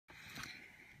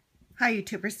Hi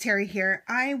YouTubers, Terry here.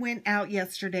 I went out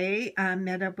yesterday,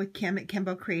 met up with Kim at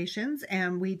Kimbo Kreations,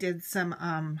 and we did some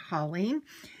hauling,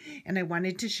 and I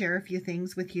wanted to share a few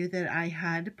things with you that I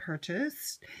had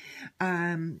purchased.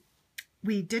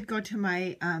 We did go to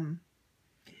my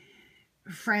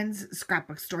friend's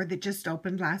scrapbook store that just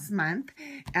opened last month.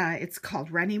 It's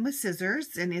called Running with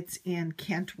Scissors, and it's in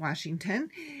Kent, Washington.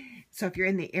 So if you're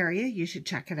in the area, you should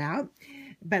check it out.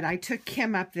 But I took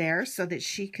Kim up there so that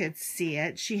she could see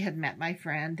it. She had met my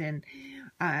friend and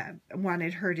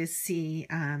wanted her to see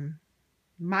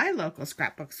my local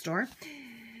scrapbook store.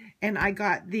 And I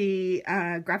got the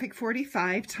Graphic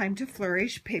 45 Time to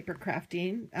Flourish paper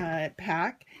crafting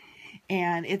pack.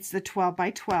 And it's the 12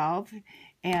 by 12.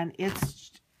 And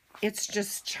it's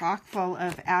just chock full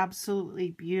of absolutely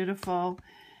beautiful,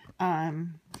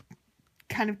 kind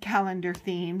of calendar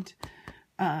themed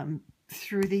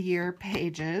through the year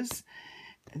pages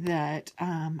that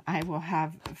I will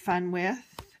have fun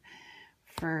with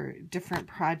for different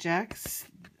projects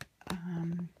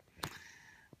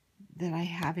that I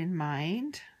have in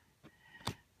mind.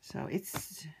 So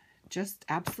it's just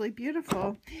absolutely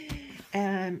beautiful.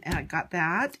 And I got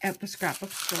that at the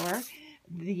scrapbook store.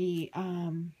 I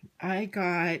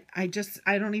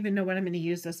don't even know what I'm going to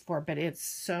use this for, but it's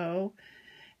so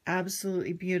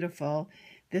absolutely beautiful.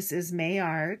 This is May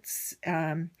Arts.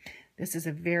 This is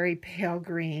a very pale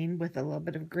green with a little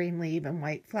bit of green leaf and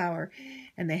white flower,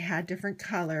 and they had different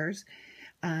colors.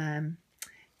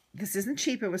 This isn't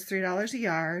cheap. It was $3 a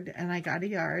yard, and I got a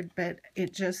yard, but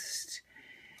it just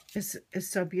is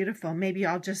so beautiful. Maybe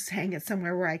I'll just hang it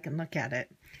somewhere where I can look at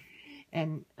it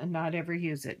and not ever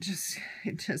use it. Just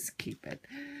keep it.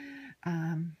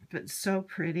 But so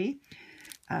pretty.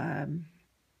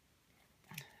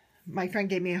 My friend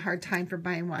gave me a hard time for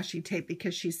buying washi tape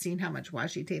because she's seen how much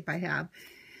washi tape I have.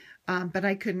 But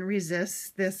I couldn't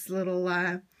resist this little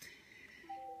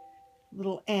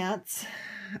ants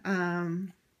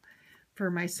for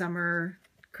my summer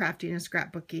crafting and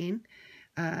scrapbooking.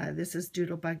 This is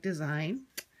Doodlebug Design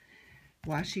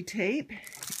washi tape.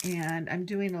 And I'm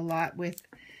doing a lot with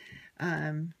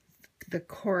the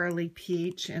Corally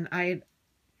Peach. And I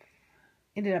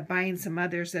ended up buying some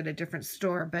others at a different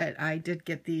store, but I did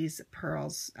get these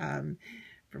pearls from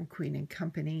Queen &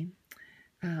 Company.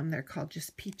 They're called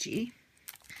just Peachy.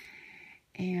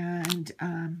 And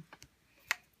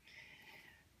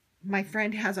my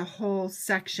friend has a whole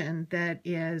section that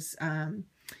is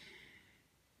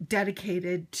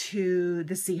dedicated to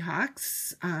the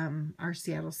Seahawks, our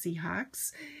Seattle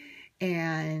Seahawks.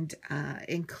 And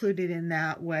included in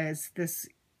that was this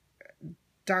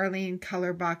Darling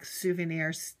Color Box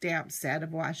Souvenir Stamp Set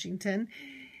of Washington.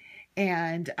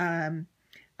 And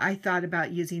I thought about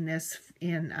using this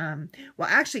in, well,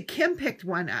 actually, Kim picked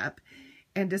one up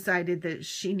and decided that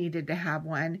she needed to have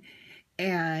one.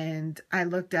 And I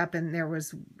looked up and there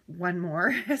was one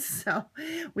more. So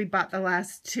we bought the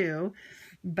last two.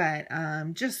 But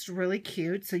just really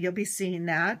cute. So you'll be seeing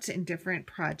that in different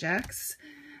projects,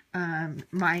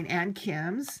 mine and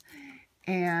Kim's.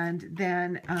 And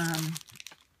then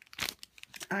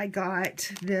I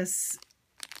got this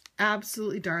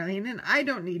absolutely darling, and I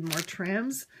don't need more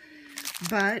trims,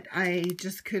 but I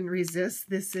just couldn't resist.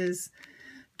 This is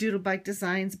Doodlebug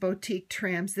Designs Boutique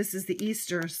Trims. This is the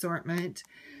Easter assortment,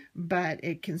 but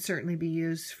it can certainly be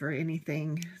used for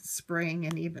anything spring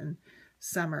and even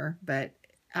summer, but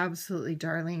absolutely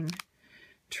darling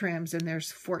trims, and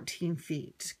there's 14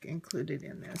 feet included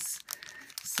in this.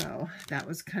 So that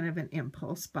was kind of an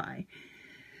impulse buy.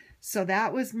 So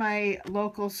that was my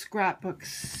local scrapbook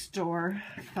store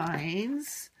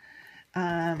finds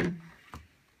to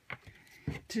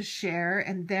share.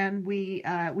 And then we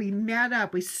met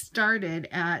up. We started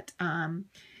at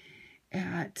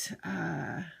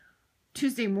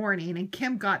Tuesday morning, and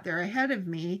Kim got there ahead of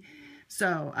me.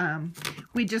 So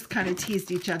we just kind of teased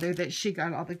each other that she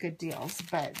got all the good deals,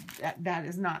 but that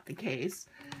is not the case.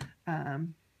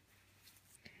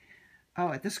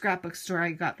 Oh, at the scrapbook store,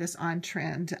 I got this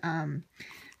on-trend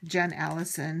Jen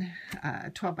Allison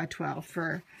 12 by 12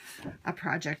 for a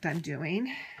project I'm doing.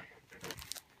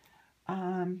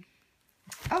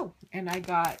 Oh, and I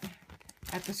got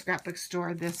at the scrapbook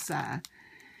store this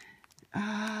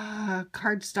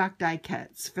cardstock die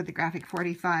cuts for the Graphic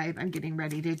 45. I'm getting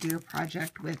ready to do a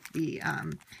project with the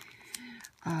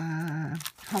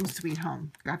Home Sweet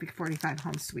Home, Graphic 45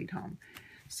 Home Sweet Home.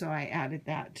 So I added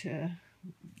that to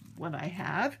what I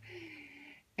have.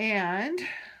 And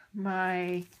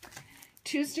my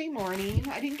Tuesday morning,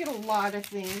 I didn't get a lot of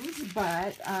things,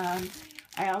 but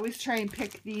I always try and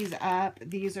pick these up.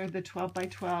 These are the 12 by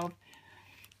 12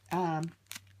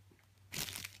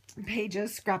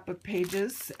 pages, scrapbook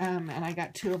pages, and I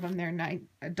got 2 of them. They're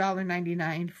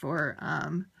 $1.99 for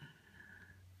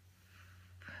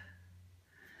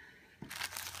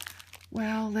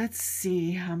well, let's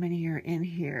see how many are in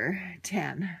here.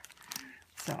 10.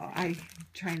 So I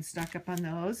try and stock up on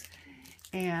those.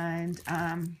 And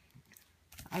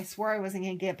I swore I wasn't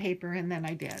going to get paper, and then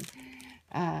I did.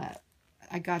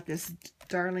 I got this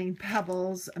Darling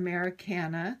Pebbles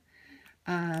Americana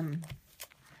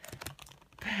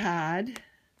pad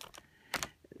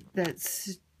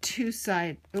that's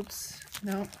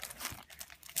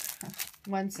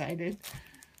one-sided.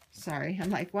 Sorry, I'm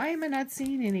like, why am I not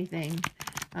seeing anything?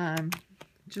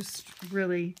 Just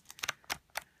really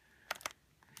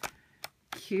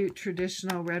cute,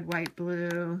 traditional red, white,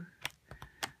 blue,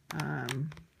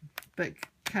 but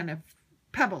kind of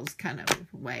pebbles kind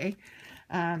of way.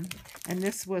 And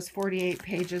this was 48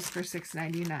 pages for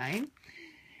 $6.99.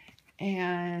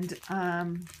 And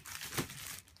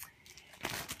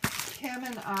Kim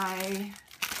and I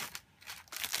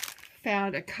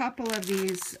found a couple of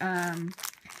these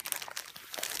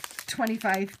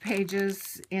 25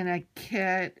 pages in a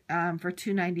kit for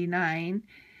 $2.99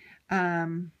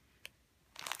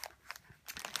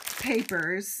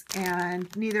 papers,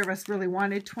 and neither of us really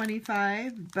wanted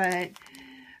 25, but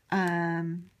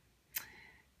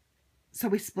so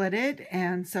we split it,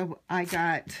 and so I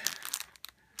got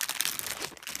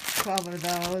 12 of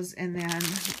those, and then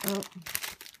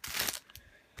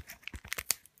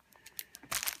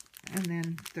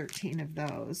 13 of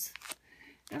those.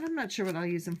 And I'm not sure what I'll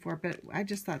use them for, but I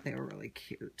just thought they were really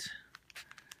cute.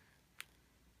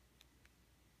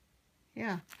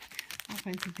 Yeah, I'll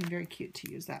find something very cute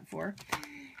to use that for.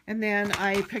 And then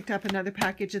I picked up another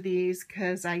package of these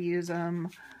because I use them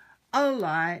a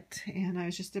lot, and I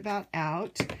was just about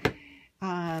out.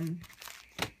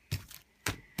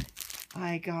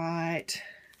 I got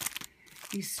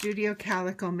these Studio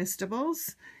Calico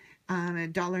Mistables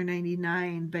at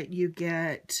 $1.99, but you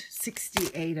get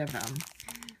 68 of them.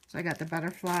 So I got the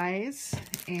butterflies,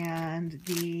 and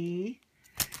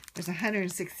there's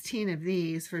 116 of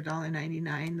these for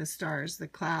 $1.99. The stars, the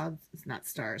clouds, it's not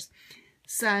stars,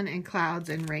 sun and clouds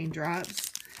and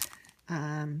raindrops.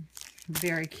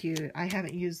 Very cute. I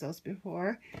haven't used those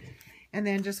before. And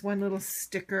then just one little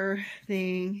sticker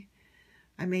thing.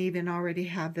 I may even already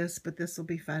have this, but this will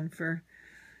be fun for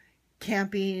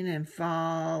camping and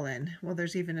fall. And, well,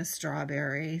 there's even a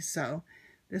strawberry. So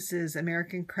this is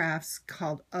American Crafts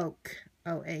called Oak,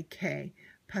 O-A-K,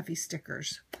 puffy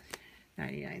stickers,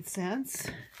 99 cents.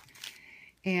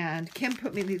 And Kim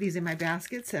put me these in my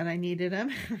basket, said I needed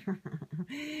them.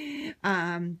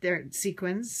 They're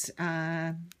sequins.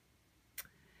 It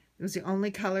was the only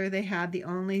color they had, the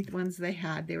only ones they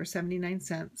had. They were 79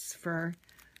 cents for,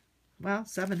 well,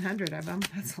 700 of them.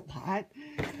 That's a lot.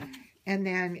 And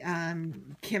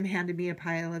then Kim handed me a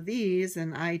pile of these,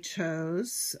 and I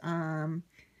chose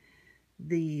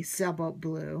the Sailboat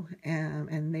Blue,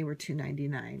 and they were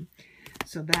 $2.99.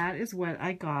 So that is what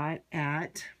I got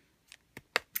at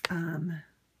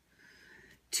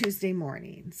Tuesday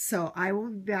morning. So I will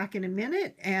be back in a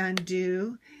minute and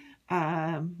do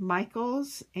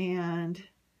Michael's and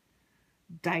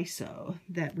Daiso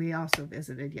that we also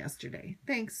visited yesterday.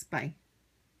 Thanks. Bye.